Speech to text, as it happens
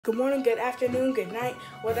Good morning, good afternoon, good night,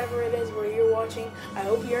 whatever it is where you're watching. I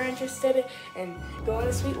hope you're interested in going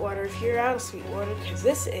to Sweetwater if you're out of Sweetwater, because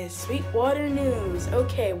this is Sweetwater news.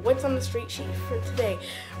 Okay, what's on the street sheet for today?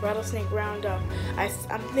 Rattlesnake Roundup.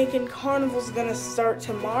 I'm thinking carnival's gonna start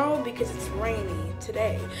tomorrow because it's rainy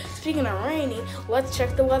today. Speaking of rainy, let's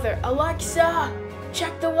check the weather. Alexa,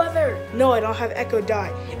 check the weather. No, I don't have Echo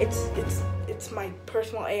Dot. It's my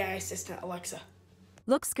personal AI assistant, Alexa.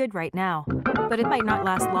 Looks good right now, but it might not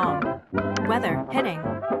last long. Weather, heading.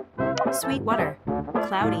 Sweetwater,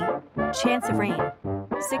 cloudy, chance of rain,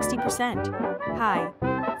 60%. High,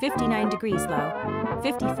 59 degrees low,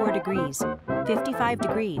 54 degrees, 55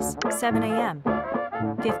 degrees, 7 a.m.,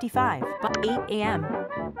 55, 8 a.m.,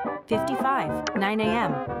 55, 9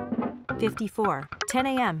 a.m., 54, 10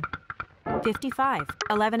 a.m., 55,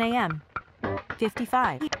 11 a.m.,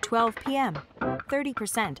 55, 12 p.m.,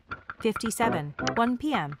 30%. 57, 1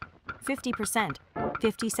 p.m., 50%,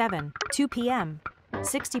 57, 2 p.m.,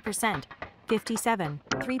 60%, 57,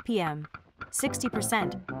 3 p.m.,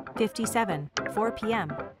 60%, 57, 4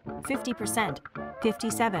 p.m., 50%,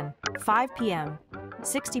 57, 5 p.m.,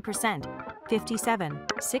 60%, 57,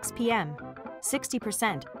 6 p.m.,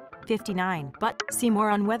 60%, 59. But see more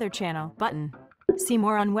on Weather Channel button. See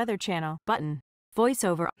more on Weather Channel button.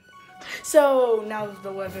 Voiceover. So now that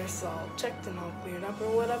the weather's all checked and all cleared up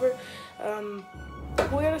or whatever, the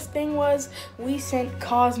weirdest thing was we sent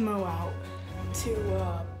Cosmo out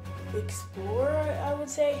to explore, I would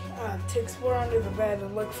say, to explore under the bed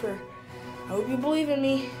and look for, I hope you believe in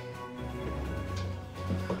me,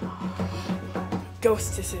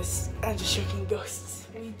 ghostesses. I'm just shaking ghosts.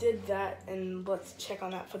 We did that, and let's check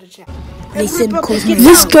on that footage now.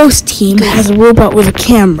 This ghost team has a robot with a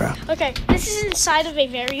camera. Okay, this is inside of a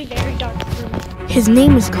very, very dark room. His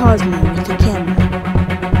name is Cosmo with the camera.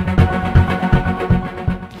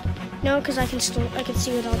 No, because I can see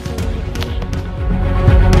it all through it.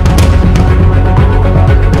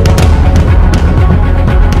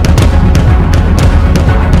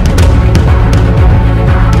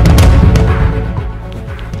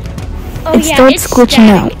 Oh, it starts glitching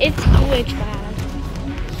out. It's glitch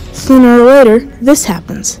bad. Sooner or later, this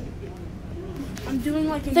happens. I'm doing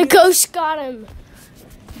like The ghost got him.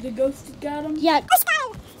 The ghost got him? Yeah.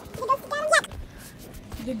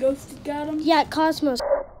 The ghost got him? Yeah, Cosmos.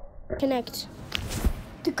 Connect.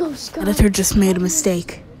 The ghost got him. Editor just made a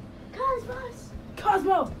mistake.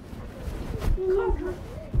 Cosmo!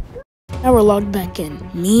 Now we're logged back in.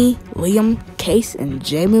 Me, Liam, Case, and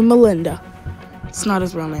Jamie Melinda. It's not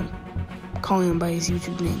his real name. Calling him by his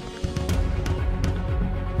YouTube name.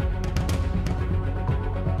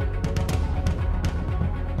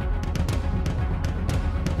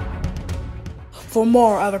 For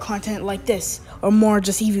more other content like this, or more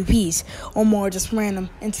just EVPs, or more just random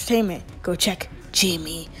entertainment, go check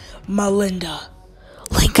Jamie Melinda.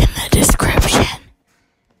 Link in the description.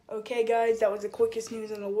 Okay guys, that was the quickest news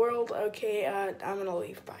in the world. Okay, I'm gonna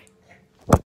leave. Bye.